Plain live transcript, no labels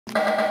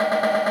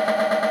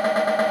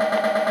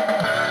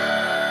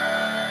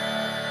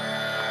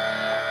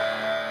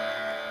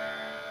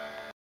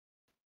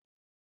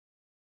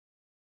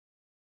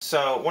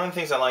So one of the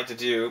things I like to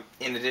do,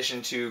 in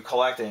addition to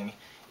collecting,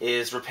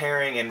 is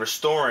repairing and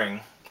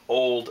restoring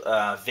old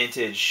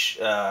vintage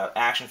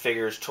action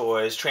figures,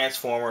 toys,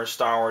 Transformers,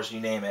 Star Wars, you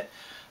name it.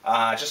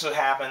 Just so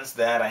happens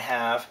that I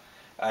have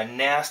a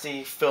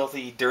nasty,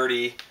 filthy,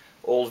 dirty,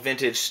 old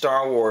vintage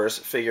Star Wars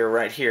figure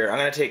right here. I'm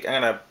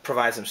gonna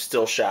provide some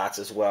still shots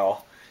as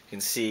well. You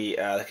can see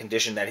the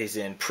condition that he's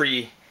in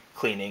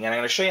pre-cleaning, and I'm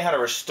gonna show you how to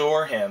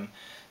restore him.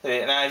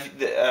 And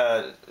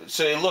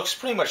so he looks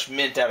pretty much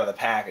mint out of the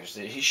package.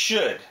 He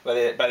should, by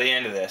the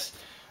end of this,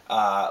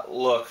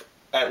 look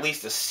at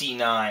least a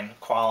C9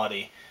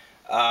 quality.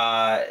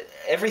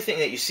 Everything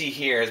that you see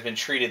here has been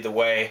treated the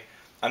way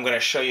I'm going to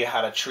show you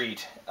how to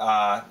treat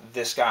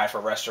this guy for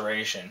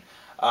restoration.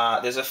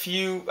 I've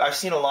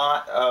seen a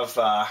lot of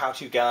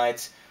how-to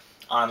guides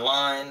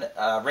online,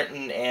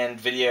 written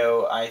and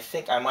video. I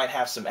think I might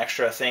have some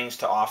extra things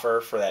to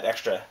offer for that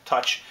extra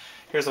touch.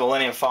 Here's the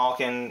Millennium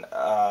Falcon,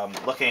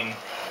 looking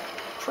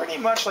pretty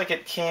much like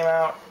it came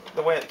out,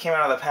 the way it came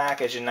out of the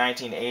package in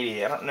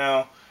 1980. I don't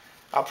know.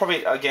 I'll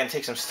probably, again,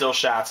 take some still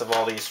shots of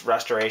all these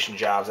restoration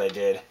jobs I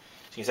did,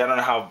 because I don't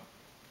know how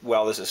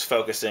well this is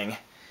focusing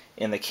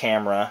in the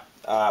camera.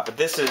 But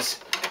this is,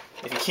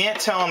 if you can't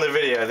tell in the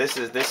video,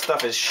 this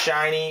stuff is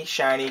shiny,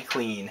 shiny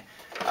clean.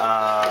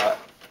 Let's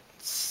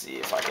see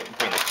if I can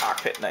bring the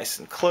cockpit nice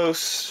and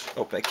close.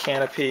 Open the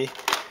canopy.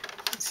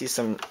 See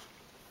some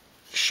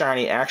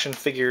shiny action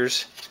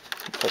figures.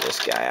 Pull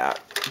this guy out.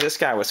 This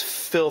guy was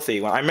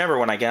filthy. I remember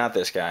when I got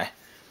this guy.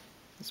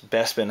 It's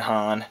Bespin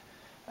Han.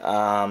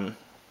 I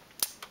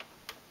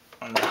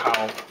don't know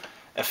how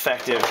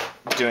effective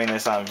doing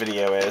this on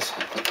video is.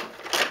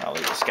 I'll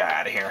leave this guy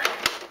out of here.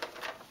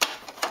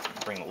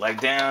 Bring the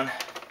leg down.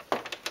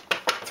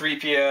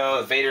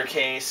 3PO, the Vader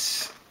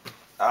case.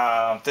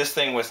 This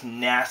thing was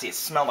nasty. It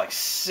smelled like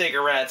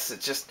cigarettes.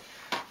 Let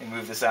me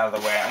move this out of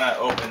the way. I'm going to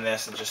open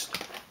this and just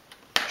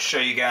show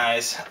you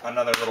guys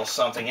another little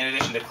something. In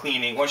addition to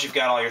cleaning, once you've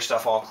got all your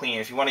stuff all clean,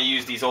 if you want to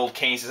use these old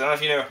cases, I don't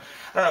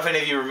know if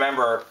any of you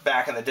remember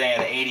back in the day in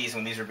the 80s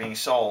when these were being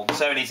sold,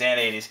 70s and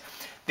 80s,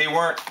 they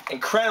weren't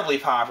incredibly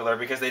popular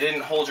because they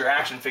didn't hold your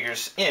action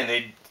figures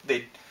in.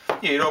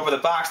 You'd open the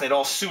box and they'd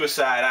all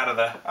suicide out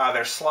of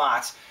their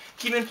slots.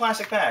 Keep them in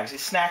plastic bags.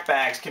 These snack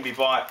bags can be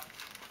bought,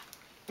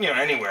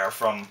 anywhere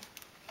from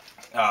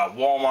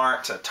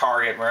Walmart to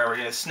Target,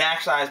 wherever.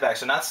 Snack size bags,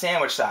 so not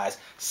sandwich size,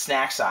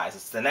 snack size.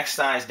 It's the next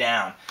size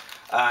down.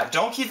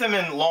 Don't keep them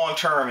in long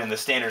term in the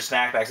standard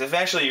snack bags.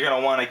 Eventually, you're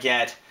going to want to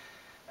get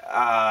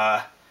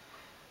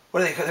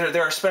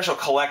there are special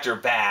collector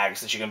bags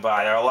that you can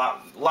buy. They're a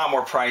lot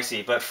more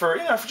pricey, but for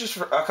just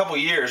for a couple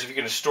years, if you're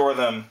going to store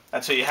them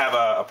until you have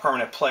a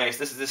permanent place,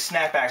 this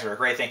snack bags are a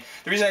great thing.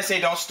 The reason I say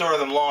don't store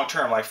them long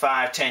term, like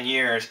 5-10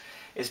 years,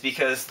 is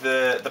because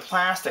the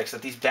plastics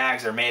that these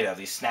bags are made of,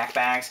 these snack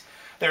bags,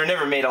 they were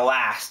never made to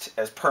last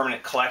as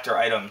permanent collector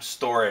item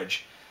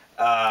storage.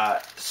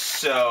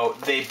 So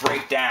they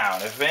break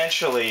down.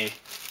 Eventually,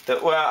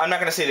 well, I'm not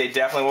going to say they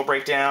definitely will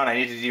break down. I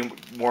need to do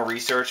more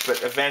research,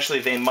 but eventually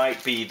they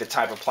might be the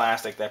type of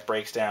plastic that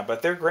breaks down.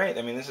 But they're great.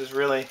 I mean, this is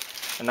really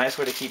a nice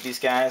way to keep these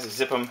guys.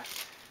 Zip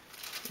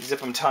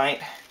them tight,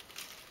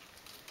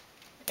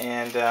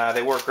 and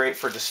they work great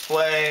for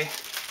display.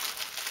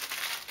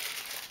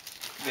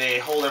 They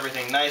hold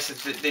everything nice.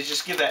 They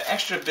just give that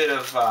extra bit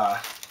of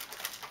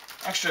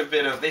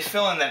they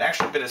fill in that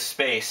extra bit of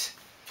space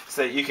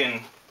so that you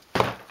can,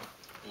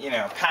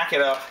 pack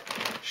it up,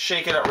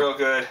 shake it up real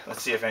good.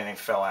 Let's see if anything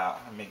fell out.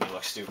 It'll make me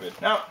look stupid.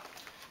 Nope,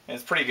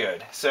 it's pretty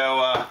good.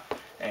 So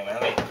anyway,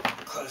 let me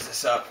close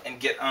this up and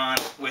get on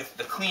with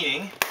the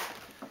cleaning.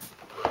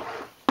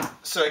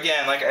 So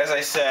again, as I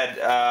said,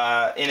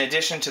 in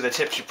addition to the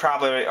tips you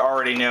probably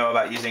already know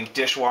about using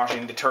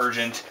dishwashing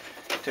detergent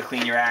to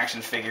clean your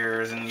action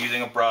figures and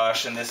using a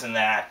brush and this and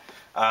that,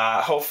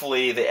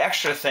 hopefully the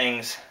extra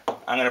things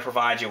I'm going to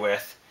provide you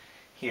with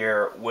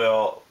here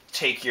will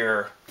take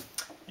your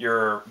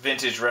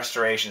vintage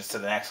restorations to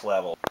the next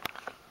level.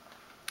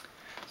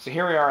 So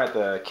here we are at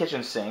the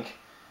kitchen sink.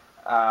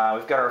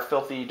 We've got our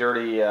filthy,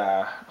 dirty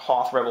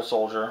Hoth Rebel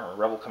Soldier, or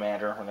Rebel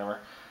Commander, whatever.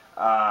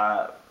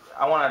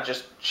 I want to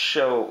just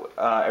show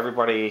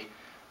everybody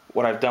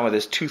what I've done with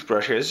this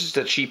toothbrush here. This is just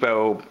a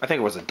cheapo, I think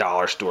it was a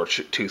dollar store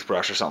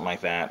toothbrush or something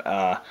like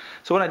that.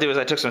 So what I did was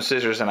I took some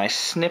scissors and I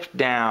snipped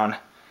down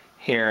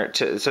here,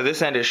 so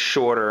this end is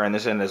shorter and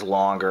this end is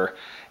longer.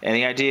 And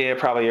the idea,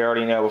 probably you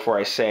already know before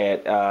I say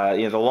it,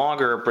 the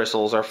longer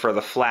bristles are for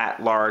the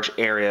flat, large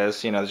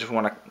areas. Just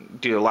want to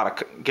get a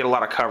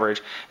lot of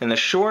coverage. And the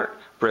short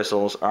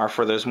bristles are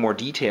for those more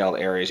detailed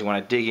areas. You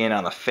want to dig in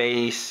on the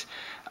face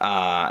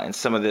and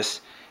some of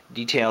this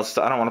detailed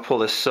stuff. I don't want to pull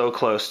this so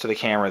close to the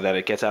camera that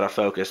it gets out of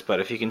focus, but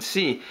if you can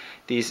see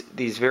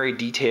these very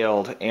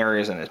detailed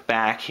areas in his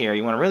back here,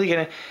 you want to really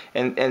get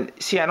in and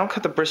see, I don't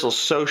cut the bristles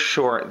so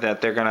short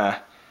that they're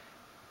gonna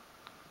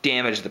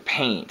damage the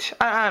paint.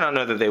 I don't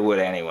know that they would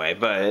anyway,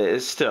 but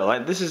it's still,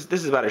 this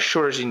is about as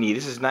short as you need.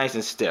 This is nice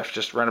and stiff,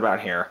 just right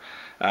about here.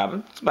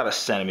 It's about a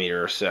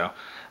centimeter or so.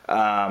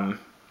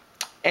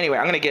 Anyway,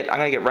 I'm gonna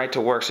get right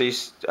to work. So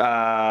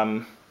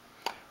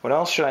what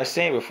else should I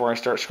say before I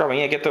start scrubbing?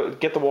 Yeah, get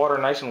the water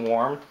nice and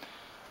warm.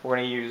 We're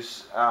gonna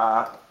use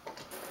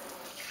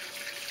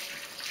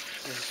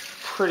this is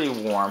pretty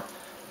warm.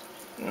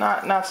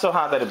 Not so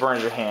hot that it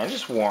burns your hand,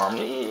 just warm.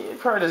 It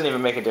probably doesn't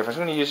even make a difference.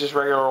 I'm going to use just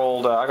regular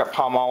old, I got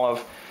Palmolive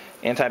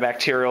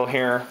antibacterial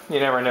here. You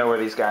never know where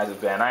these guys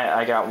have been.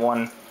 I got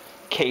one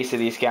case of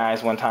these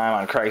guys one time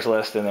on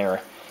Craigslist, and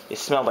they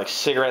smelled like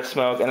cigarette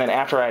smoke. And then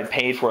after I had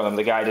paid for them,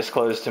 the guy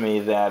disclosed to me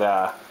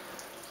that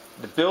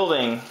the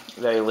building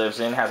that he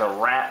lives in has a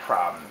rat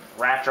problem.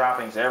 Rat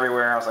droppings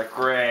everywhere. I was like,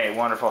 great,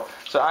 wonderful.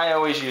 So I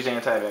always use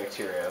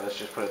antibacterial. Let's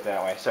just put it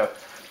that way. So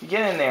you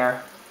get in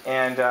there,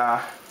 and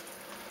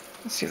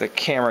let's see if the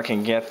camera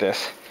can get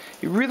this.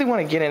 You really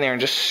want to get in there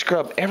and just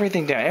scrub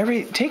everything down.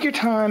 Take your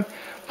time,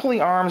 pull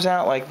the arms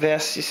out like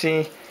this, you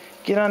see.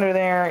 Get under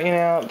there, you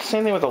know.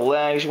 Same thing with the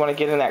legs. You want to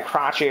get in that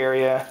crotch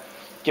area.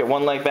 Get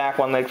one leg back,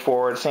 one leg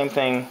forward. Same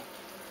thing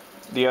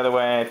the other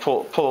way.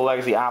 Pull the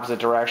legs the opposite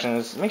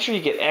directions. Make sure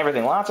you get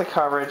everything. Lots of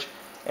coverage.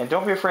 And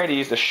don't be afraid to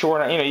use the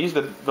short, you know, use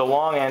the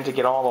long end to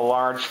get all the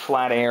large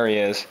flat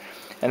areas.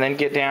 And then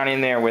get down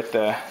in there with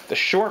the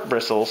short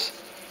bristles.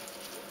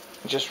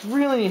 Just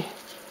really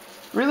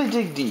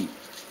dig deep.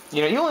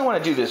 You know, you only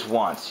want to do this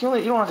once. You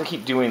don't have to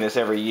keep doing this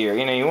every year.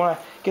 You know, you want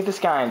to get this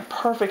guy in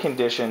perfect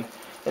condition, and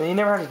then you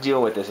never have to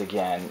deal with this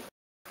again.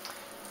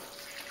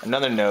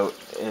 Another note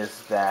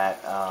is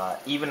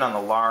that even on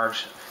the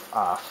large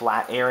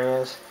flat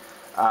areas,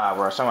 where I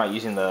was talking about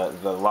using the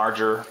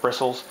larger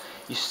bristles,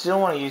 you still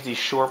want to use these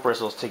short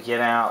bristles to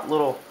get out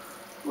little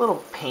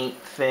paint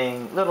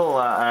thing,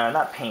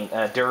 not paint,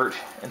 dirt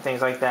and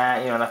things like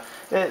that. You know,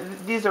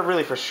 these are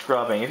really for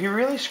scrubbing. If you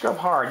really scrub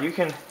hard, you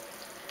can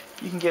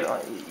get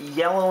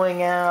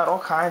yellowing out, all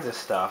kinds of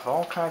stuff,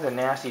 all kinds of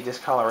nasty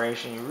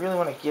discoloration. You really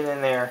want to get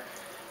in there,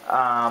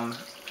 and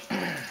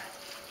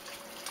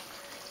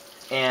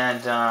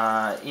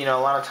you know,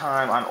 a lot of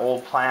time on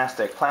old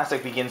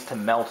plastic begins to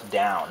melt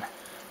down.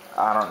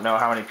 I don't know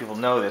how many people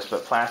know this,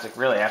 but plastic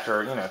really,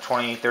 after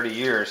 20, 30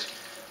 years,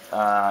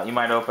 you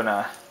might open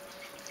a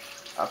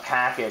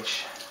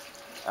package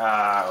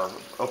or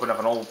open up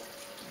an old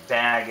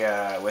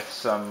bag with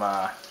some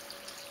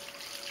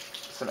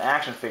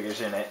action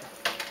figures in it,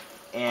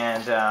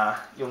 and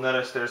you'll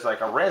notice there's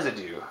like a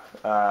residue,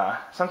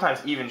 sometimes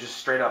even just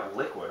straight up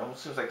liquid.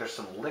 Almost seems like there's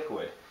some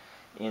liquid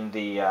in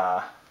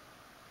the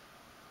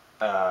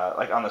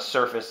like on the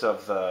surface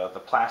of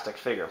the plastic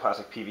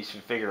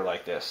PVC figure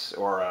like this,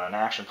 or an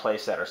action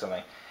playset or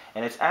something.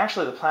 And it's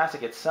actually the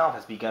plastic itself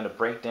has begun to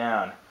break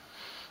down,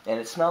 and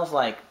it smells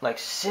like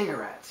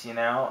cigarettes, you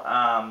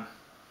know.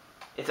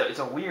 It's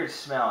a weird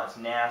smell. It's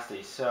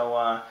nasty.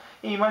 So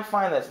you might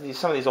find that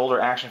some of these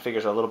older action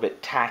figures are a little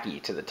bit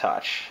tacky to the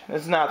touch.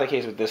 It's not the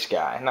case with this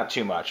guy, not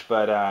too much,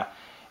 but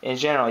in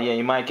general, yeah,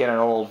 you might get an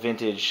old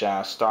vintage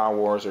Star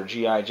Wars or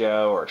G.I.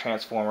 Joe or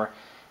Transformer,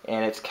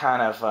 and it's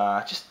kind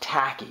of just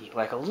tacky,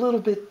 like a little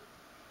bit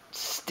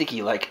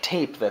sticky, like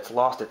tape that's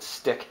lost its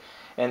stick.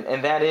 And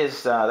that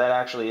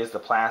actually is the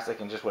plastic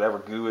and just whatever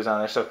goo is on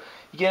there. So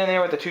you get in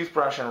there with the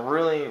toothbrush and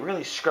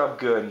really scrub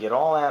good and get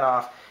all that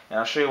off. And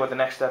I'll show you what the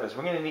next step is.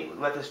 We're going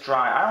to let this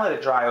dry. I let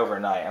it dry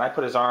overnight, and I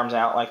put his arms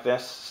out like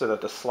this so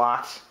that the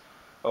slots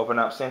open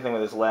up. Same thing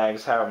with his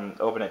legs, have them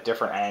open at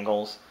different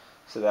angles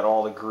so that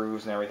all the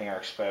grooves and everything are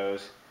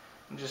exposed.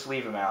 And just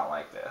leave him out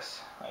like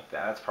this, like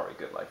that. That's probably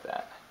good like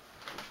that.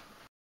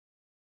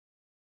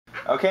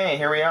 Okay,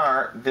 here we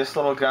are. This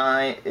little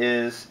guy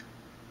is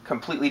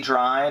completely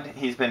dried.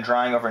 He's been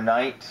drying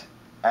overnight.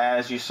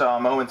 As you saw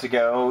moments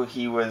ago,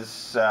 he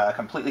was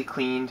completely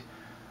cleaned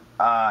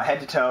head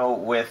to toe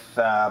with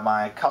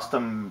my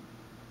custom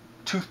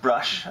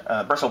toothbrush,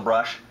 bristle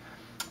brush,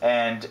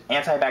 and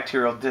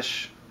antibacterial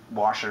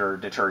dishwasher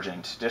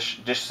detergent,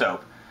 dish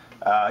soap.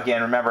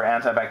 Again, remember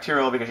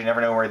antibacterial because you never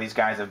know where these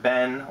guys have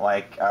been,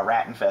 like a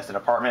rat-infested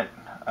apartment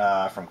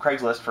from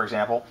Craigslist, for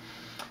example.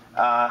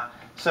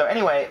 So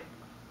anyway,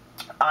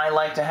 I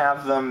like to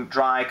have them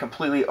dry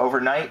completely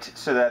overnight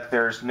so that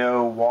there's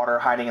no water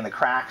hiding in the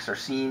cracks or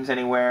seams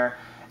anywhere.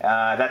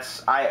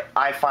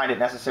 I find it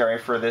necessary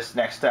for this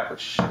next step,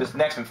 this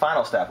next and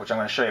final step, which I'm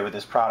going to show you with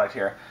this product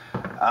here.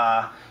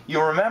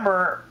 You'll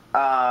remember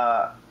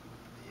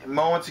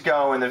moments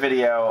ago in the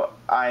video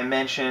I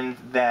mentioned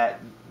that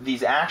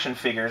these action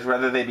figures,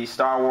 whether they be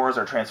Star Wars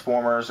or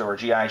Transformers or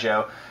G.I.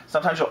 Joe,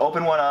 sometimes you'll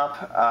open one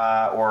up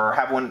or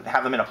have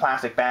them in a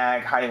plastic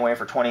bag hiding away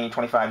for 20,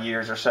 25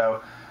 years or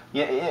so.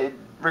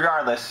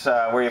 Regardless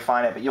where you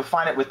find it, but you'll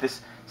find it with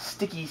this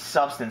sticky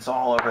substance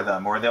all over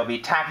them, or they'll be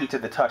tacky to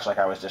the touch like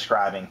I was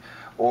describing,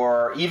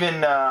 or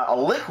even a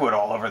liquid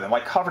all over them,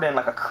 like covered in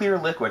like a clear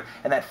liquid,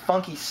 and that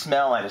funky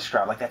smell I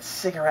described, like that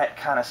cigarette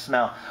kind of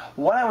smell.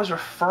 What I was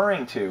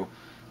referring to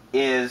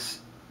is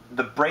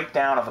the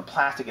breakdown of the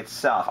plastic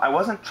itself. I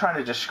wasn't trying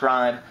to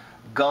describe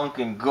gunk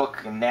and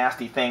gook and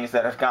nasty things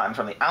that have gotten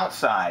from the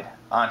outside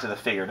onto the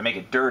figure to make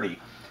it dirty,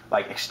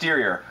 like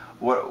exterior.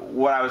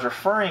 What I was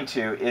referring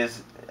to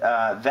is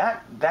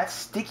that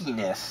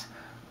stickiness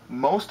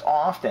most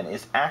often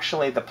is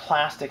actually the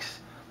plastics,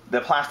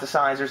 the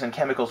plasticizers and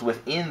chemicals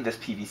within this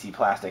PVC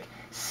plastic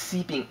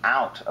seeping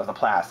out of the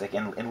plastic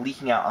and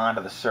leaking out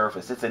onto the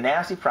surface. It's a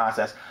nasty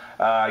process.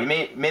 You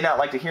may not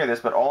like to hear this,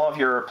 but all of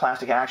your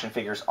plastic action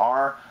figures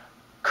are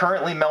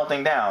currently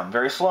melting down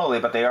very slowly,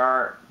 but they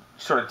are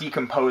sort of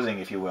decomposing,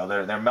 if you will.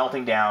 They're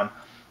melting down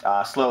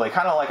slowly,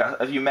 kind of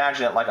like if you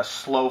imagine it like a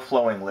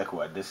slow-flowing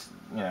liquid. This,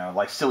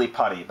 like silly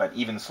putty, but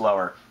even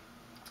slower.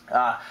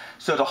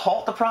 So to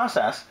halt the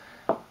process,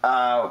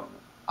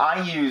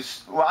 I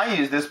use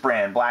this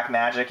brand, Black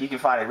Magic. You can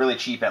find it really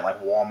cheap at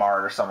like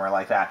Walmart or somewhere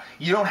like that.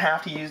 You don't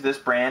have to use this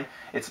brand.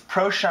 It's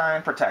Pro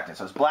Shine Protectant.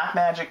 So it's Black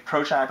Magic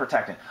Pro Shine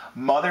Protectant.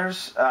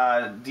 Mother's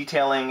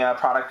detailing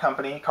product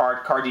company,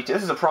 car detail.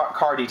 This is a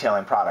car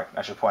detailing product,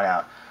 I should point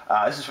out.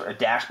 This is a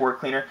dashboard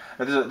cleaner.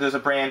 There's a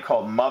brand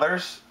called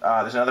Mother's.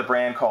 There's another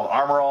brand called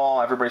Armor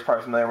All. Everybody's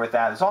probably familiar with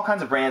that. There's all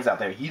kinds of brands out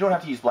there. You don't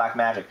have to use Black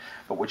Magic,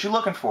 but what you're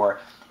looking for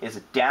is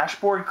a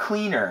dashboard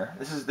cleaner.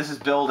 This is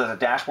billed as a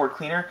dashboard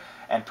cleaner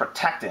and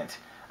protectant.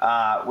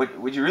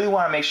 What you really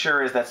want to make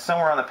sure is that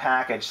somewhere on the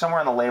package, somewhere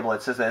on the label,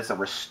 it says that it's a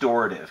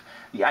restorative.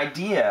 The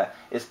idea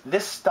is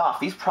this stuff,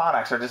 these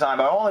products are designed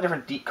by all the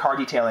different car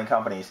detailing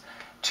companies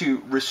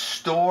to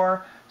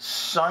restore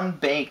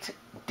sun-baked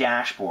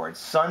dashboards,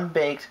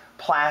 sun-baked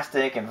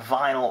plastic and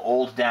vinyl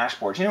old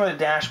dashboards. You know when a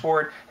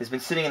dashboard has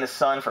been sitting in the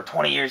sun for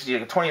 20 years, you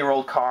have a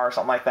 20-year-old car or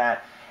something like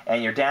that,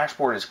 and your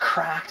dashboard is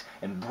cracked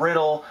and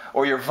brittle,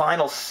 or your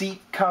vinyl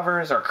seat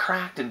covers are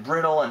cracked and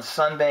brittle and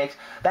sun-baked.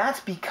 That's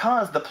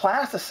because the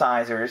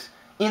plasticizers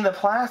in the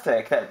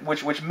plastic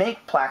which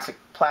make plastic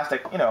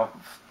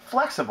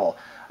flexible,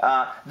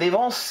 they've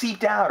all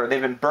seeped out or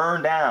they've been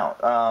burned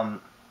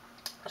out.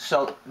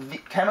 So the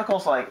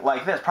chemicals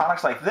like this,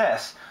 products like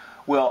this,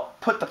 will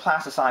put the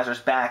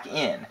plasticizers back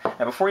in.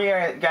 Now, before you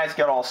guys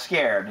get all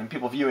scared and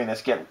people viewing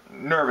this get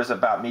nervous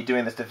about me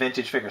doing this to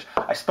vintage figures,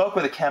 I spoke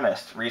with a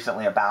chemist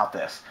recently about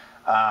this,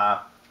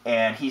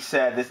 and he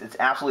said it's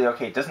absolutely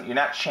okay. You're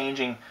not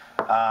changing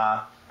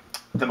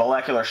the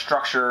molecular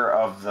structure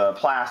of the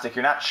plastic.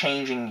 You're not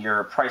changing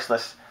your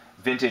priceless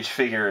vintage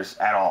figures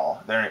at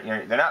all.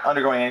 They're not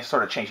undergoing any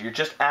sort of change. You're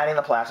just adding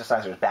the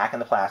plasticizers back in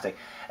the plastic,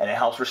 and it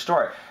helps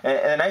restore it.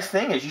 And the nice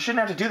thing is you shouldn't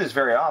have to do this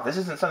very often. This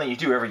isn't something you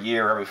do every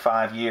year or every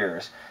 5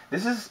 years.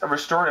 This is a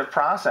restorative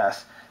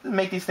process to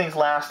make these things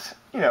last,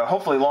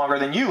 hopefully longer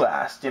than you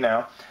last,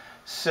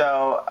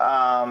 So,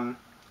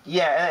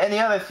 yeah, and the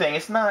other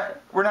thing,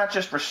 we're not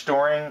just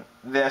restoring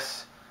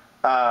this,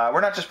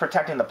 we're not just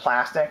protecting the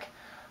plastic.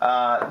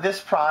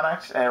 This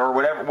product, or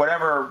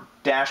whatever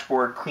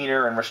dashboard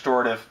cleaner and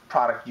restorative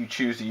product you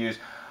choose to use,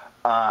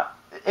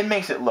 it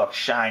makes it look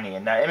shiny,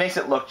 and it makes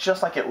it look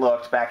just like it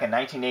looked back in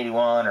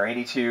 1981 or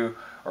 82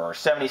 or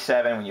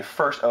 77 when you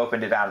first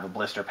opened it out of the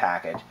blister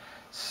package.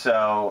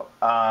 So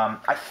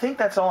I think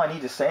that's all I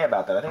need to say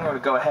about that. I think I'm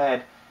going to go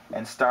ahead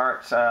and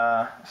start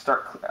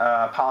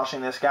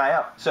polishing this guy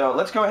up. So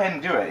let's go ahead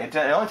and do it. It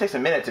only takes a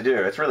minute to do.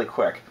 It's really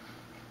quick.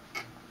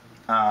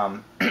 There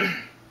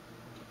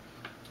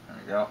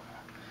we go.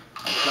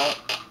 I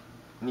don't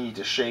need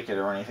to shake it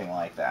or anything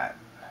like that.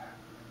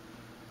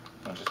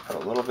 I'll just put a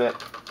little bit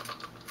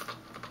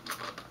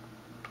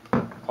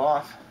of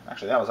cloth.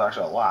 Actually, that was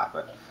actually a lot,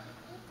 but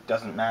it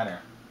doesn't matter.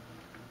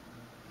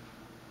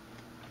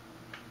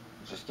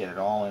 Just get it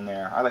all in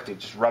there. I like to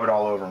just rub it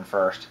all over them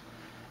first,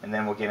 and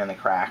then we'll get in the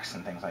cracks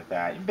and things like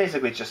that. You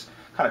basically just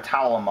kind of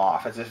towel them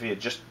off as if you had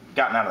just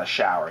gotten out of the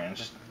shower, and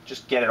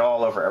just get it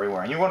all over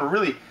everywhere. And you want to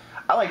really,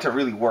 I like to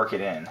really work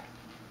it in.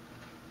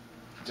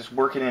 Just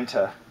work it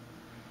into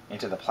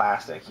the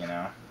plastic,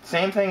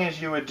 Same thing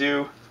as you would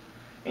do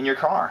in your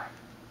car.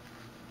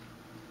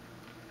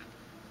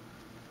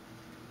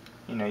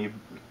 You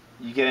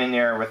get in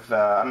there with,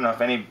 I don't know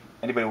if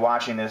anybody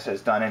watching this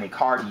has done any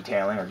car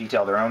detailing or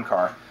detailed their own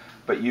car,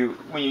 but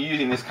when you're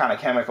using this kind of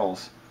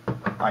chemicals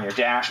on your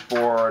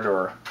dashboard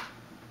or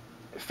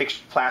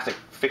plastic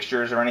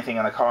fixtures or anything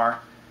on the car,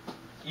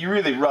 you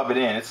really rub it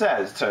in. It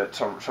says to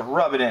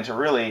rub it in, to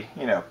really,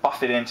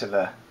 buff it into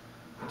the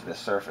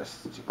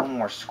surface. Let's do one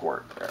more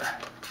squirt there.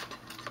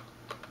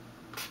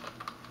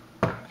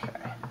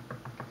 Okay.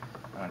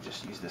 I'm going to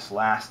just use this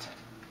last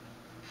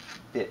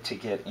bit to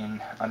get in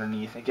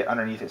underneath, get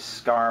underneath his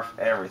scarf,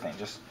 everything.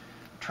 Just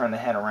turn the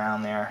head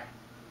around there,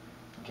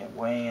 get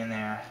way in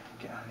there,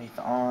 get underneath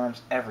the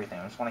arms, everything.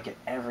 I just want to get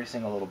every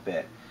single little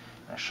bit.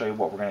 And I'll show you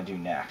what we're going to do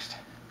next.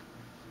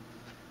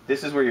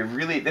 This is where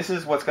this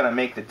is what's going to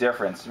make the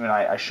difference.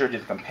 I showed you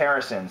the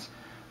comparisons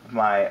of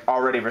my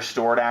already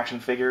restored action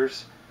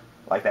figures,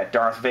 like that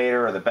Darth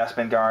Vader or the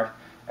Bespin Guard,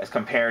 as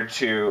compared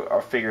to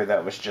a figure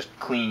that was just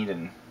cleaned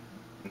and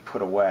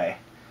put away.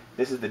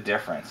 This is the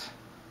difference.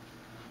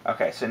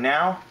 Okay, so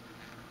now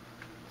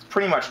it's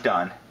pretty much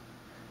done.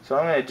 So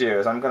what I'm going to do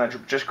is I'm going to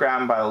just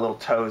grab him by the little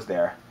toes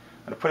there.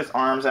 I'm going to put his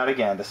arms out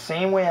again, the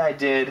same way I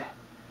did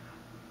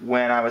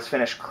when I was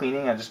finished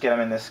cleaning. I just get them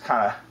in this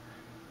kind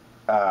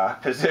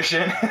of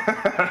position.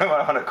 I don't know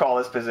what I want to call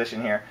this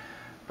position here,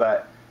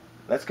 but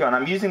let's go. And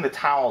I'm using the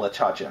towel to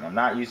touch him. I'm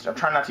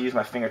trying not to use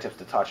my fingertips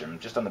to touch him,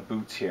 just on the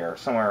boots here,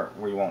 somewhere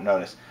where you won't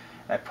notice.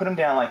 And I put him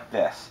down like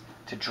this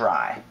to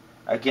dry,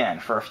 again,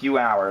 for a few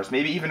hours,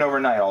 maybe even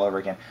overnight all over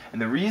again.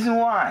 And the reason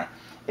why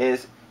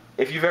is,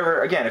 if you've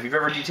ever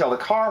detailed a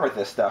car with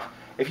this stuff,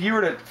 if you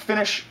were to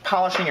finish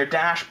polishing your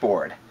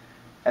dashboard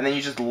and then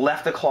you just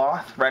left the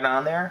cloth right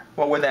on there,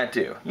 what would that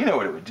do? You know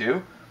what it would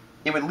do.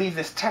 It would leave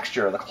this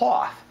texture of the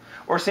cloth.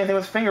 Or same thing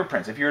with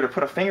fingerprints. If you were to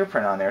put a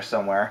fingerprint on there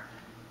somewhere,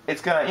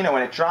 it's gonna, you know,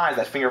 when it dries,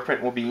 that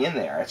fingerprint will be in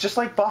there. It's just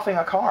like buffing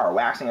a car,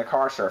 waxing a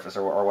car surface,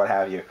 or what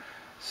have you.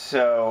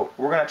 So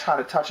we're gonna try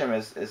to touch him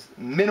as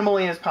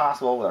minimally as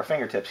possible with our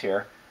fingertips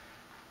here.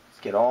 Let's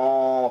get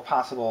all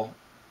possible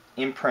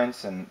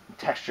imprints and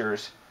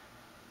textures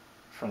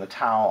from the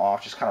towel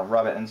off. Just kind of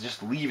rub it and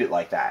just leave it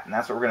like that. And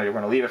that's what we're gonna do. We're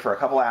gonna leave it for a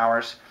couple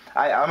hours.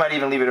 I might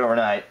even leave it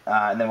overnight,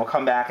 and then we'll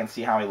come back and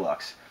see how he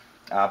looks.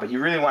 But you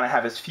really want to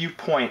have as few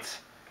points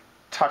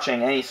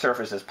touching any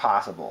surface as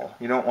possible.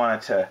 You don't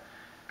want it to...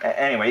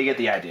 Anyway, you get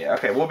the idea.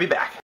 Okay, we'll be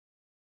back.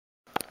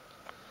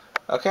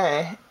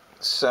 Okay,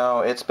 so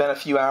it's been a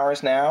few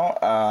hours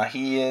now.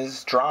 He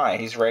is dry.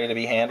 He's ready to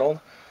be handled.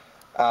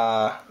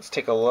 Let's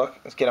take a look.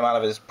 Let's get him out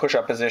of his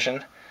push-up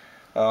position.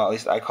 At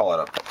least I call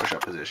it a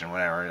push-up position,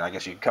 whatever. I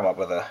guess you could come up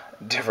with a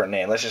different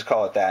name. Let's just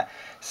call it that.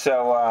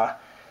 So,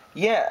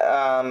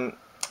 yeah,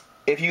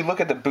 if you look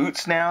at the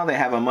boots now, they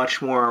have a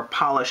much more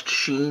polished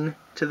sheen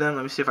to them.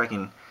 Let me see if I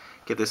can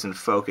get this in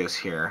focus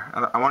here.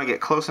 I want to get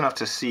close enough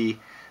to see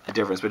the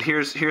difference. But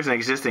here's an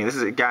existing. This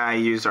is a guy I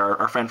used,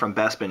 our friend from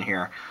Bespin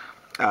here.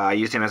 I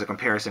used him as a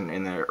comparison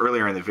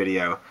earlier in the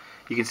video.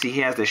 You can see he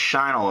has this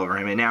shine all over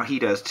him, and now he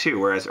does too.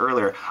 Whereas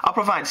earlier, I'll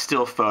provide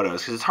still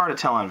photos because it's hard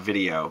to tell on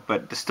video,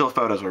 but the still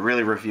photos will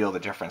really reveal the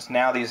difference.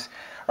 Now these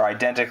are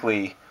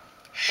identically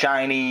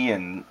shiny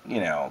and, you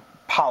know,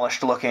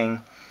 polished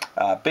looking.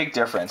 Big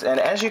difference. And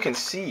as you can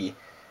see,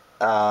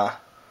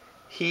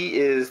 he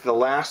is the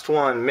last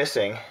one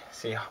missing.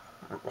 See,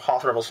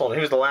 Hawthorne Rebel Soldier.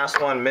 He was the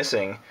last one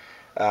missing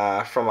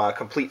from a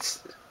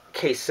complete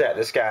case set.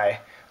 This guy,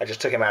 I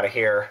just took him out of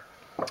here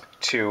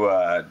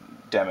to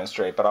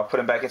demonstrate, but I'll put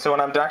him back in. So when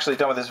I'm actually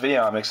done with this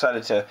video, I'm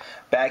excited to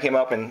bag him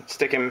up and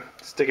stick him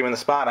in the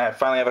spot. I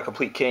finally have a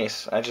complete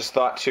case. I just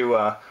thought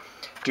to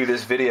do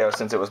this video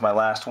since it was my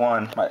last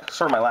one,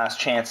 sort of my last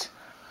chance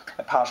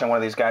at polishing one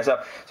of these guys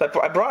up. So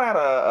I brought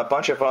out a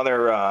bunch of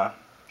other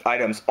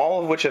items,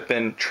 all of which have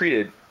been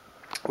treated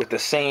with the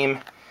same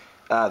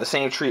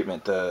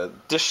treatment, the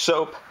dish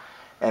soap,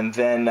 and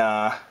then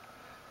I'm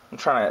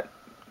trying to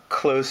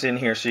close in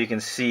here so you can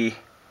see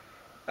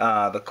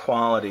the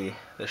quality,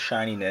 the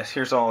shininess.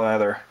 Here's all the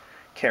other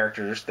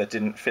characters that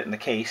didn't fit in the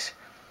case.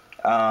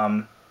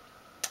 All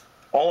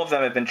of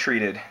them have been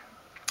treated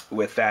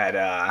with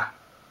that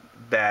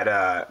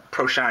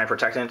Pro Shine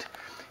Protectant.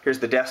 Here's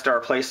the Death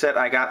Star playset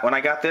I got. When I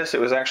got this, it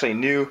was actually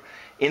new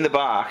in the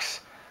box.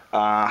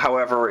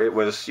 However, it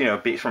was, you know,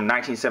 from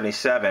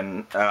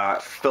 1977,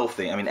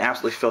 filthy. I mean,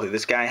 absolutely filthy.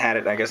 This guy had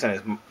it, I guess, in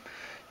his,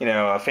 you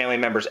know, a family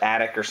member's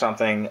attic or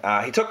something.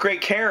 He took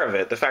great care of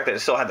it. The fact that it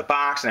still had the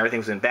box and everything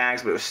was in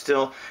bags, but it was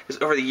still,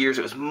 just over the years,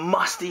 it was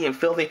musty and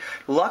filthy.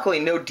 Luckily,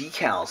 no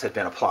decals had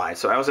been applied,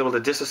 so I was able to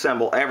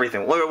disassemble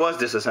everything. Well, it was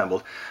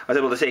disassembled. I was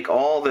able to take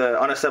all the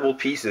unassembled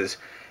pieces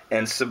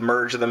and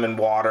submerge them in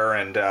water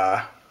and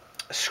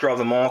scrub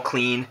them all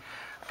clean.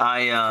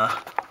 I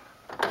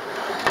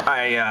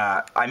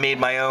made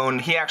my own.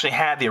 He actually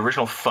had the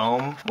original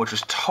foam, which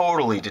was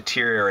totally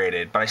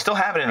deteriorated, but I still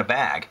have it in a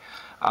bag.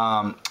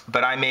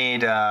 But I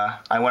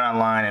went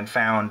online and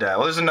found,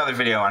 well, there's another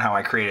video on how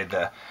I created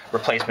the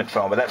replacement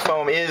foam, but that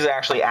foam is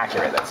actually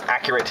accurate. That's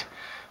accurate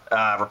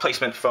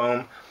replacement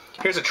foam.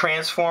 Here's a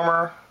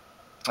transformer,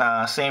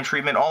 same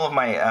treatment. All of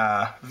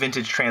my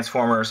vintage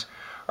transformers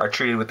are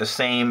treated with the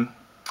same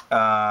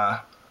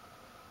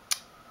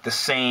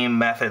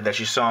method that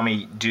you saw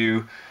me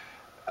do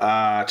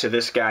to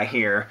this guy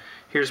here.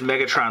 Here's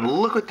Megatron.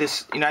 Look at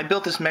this. You know, I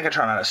built this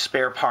Megatron out of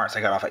spare parts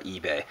I got off of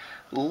eBay.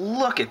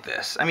 Look at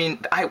this. I mean,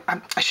 I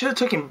should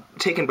have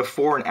taken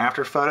before and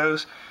after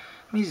photos.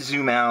 Let me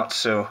zoom out,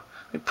 let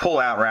me pull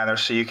out rather,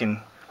 so you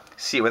can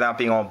see it without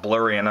being all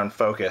blurry and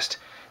unfocused.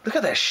 Look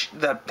at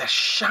that the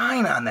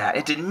shine on that.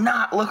 It did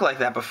not look like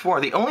that before.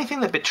 The only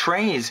thing that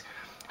betrays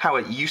how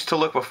it used to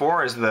look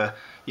before is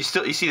you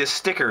see the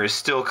sticker is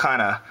still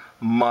kind of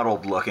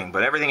muddled looking,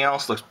 but everything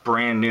else looks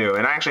brand new.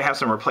 And I actually have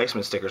some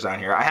replacement stickers on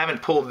here. I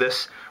haven't pulled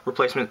this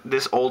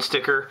old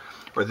sticker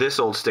or this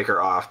old sticker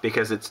off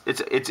because it's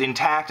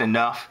intact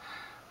enough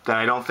that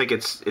I don't think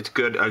it's a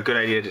good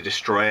idea to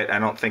destroy it. I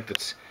don't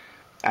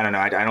know,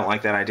 I don't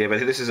like that idea, but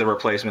this is a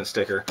replacement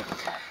sticker.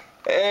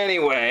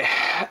 Anyway,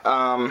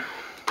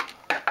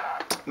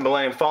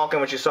 Millennium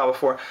Falcon, which you saw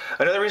before.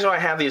 Another reason why I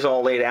have these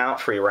all laid out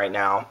for you right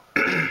now,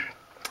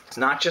 it's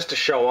not just to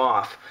show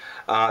off.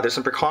 there's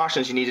some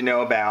precautions you need to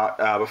know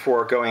about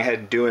before going ahead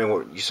and doing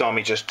what you saw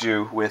me just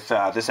do with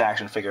this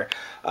action figure.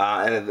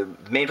 And the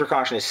main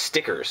precaution is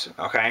stickers.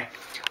 Okay,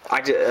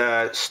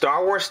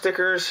 Star Wars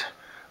stickers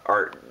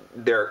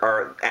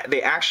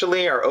they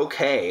actually are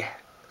okay.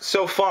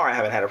 So far, I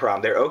haven't had a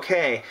problem. They're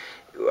okay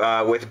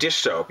with dish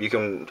soap.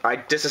 I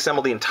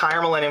disassembled the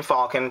entire Millennium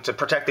Falcon to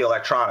protect the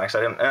electronics.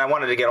 And I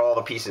wanted to get all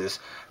the pieces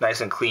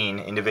nice and clean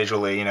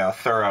individually, you know,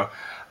 thorough.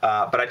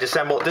 But I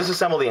disassembled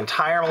the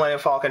entire Millennium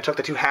Falcon, took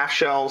the 2 half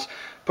shells,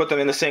 put them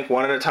in the sink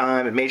one at a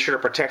time, and made sure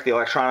to protect the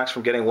electronics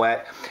from getting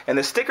wet. And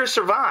the stickers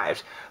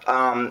survived.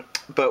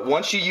 But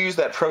once you use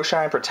that Pro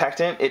Shine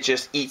protectant, it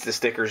just eats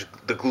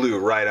the glue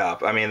right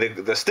up. I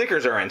mean, the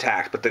stickers are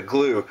intact, but the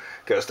glue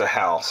goes to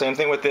hell. Same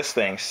thing with this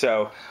thing.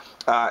 So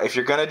if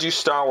you're going to do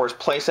Star Wars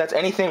playsets,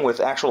 anything with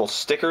actual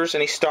stickers,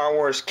 any Star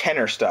Wars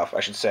Kenner stuff, I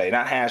should say,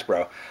 not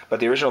Hasbro, but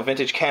the original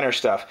vintage Kenner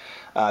stuff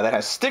that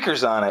has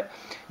stickers on it,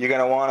 you're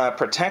going to want to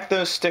protect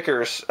those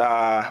stickers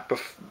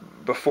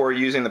before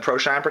using the Pro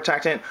Shine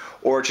protectant,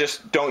 or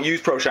just don't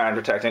use Pro Shine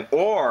protectant,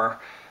 or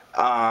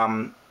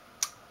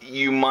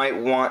you might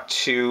want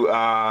to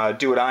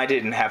do what I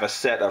did and have a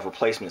set of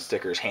replacement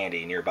stickers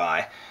handy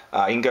nearby. You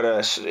can go to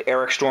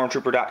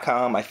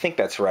ericstormtrooper.com. I think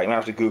that's right. You might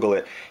have to Google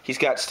it. He's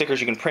got stickers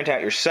you can print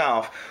out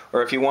yourself,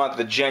 or if you want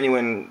the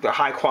genuine, the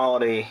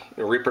high-quality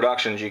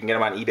reproductions, you can get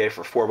them on eBay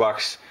for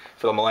 $4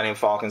 for the Millennium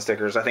Falcon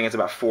stickers. I think it's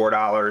about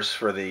 $4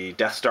 for the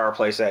Death Star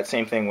playset.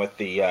 Same thing with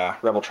the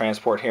Rebel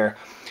Transport here.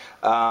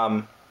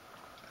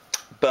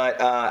 But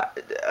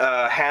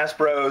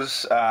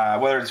Hasbro's,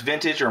 whether it's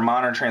vintage or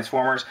modern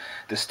Transformers,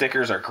 the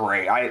stickers are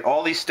great.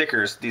 All these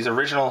stickers, these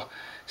original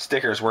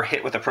stickers, were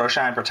hit with the Pro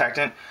Shine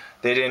protectant.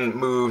 They didn't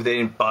move, they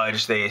didn't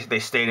budge, they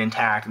stayed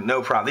intact,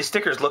 no problem. These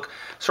stickers look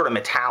sort of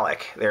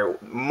metallic. They're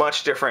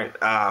much different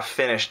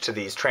finish to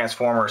these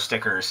Transformer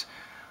stickers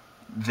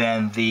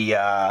than the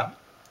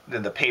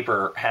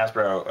paper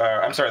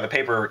the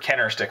paper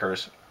Kenner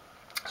stickers.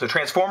 So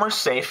Transformers,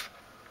 safe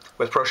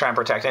with Pro Shine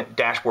protectant,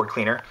 dashboard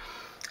cleaner.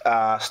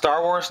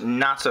 Star Wars,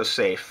 not so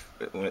safe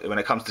when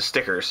it comes to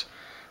stickers.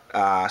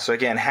 So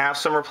again, have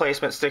some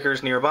replacement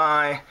stickers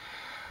nearby,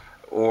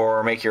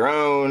 or make your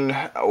own,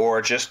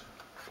 or just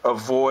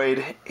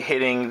avoid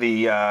hitting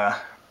the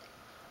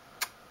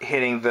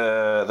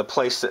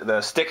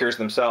stickers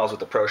themselves with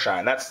the Pro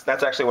Shine. That's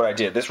actually what I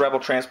did. This Rebel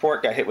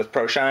Transport got hit with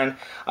Pro Shine.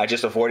 I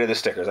just avoided the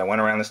stickers. I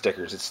went around the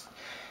stickers. It's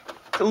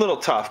a little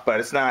tough, but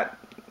it's not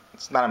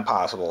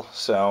impossible.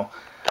 So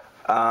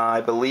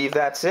I believe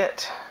that's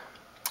it.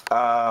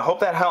 Hope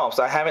that helps.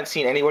 I haven't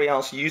seen anybody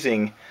else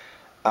using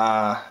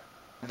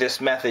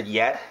this method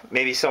yet.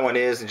 Maybe someone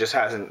is and just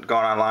hasn't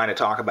gone online to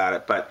talk about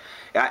it, but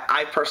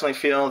I personally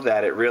feel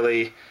that it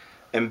really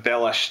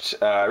embellished,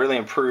 really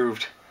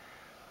improved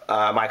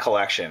my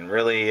collection.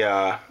 Really,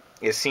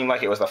 it seemed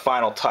like it was the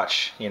final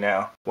touch, you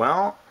know.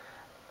 Well,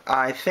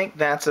 I think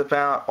that's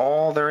about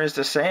all there is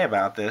to say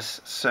about this.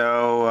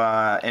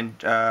 So,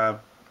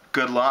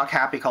 good luck,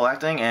 happy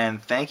collecting, and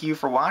thank you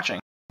for watching.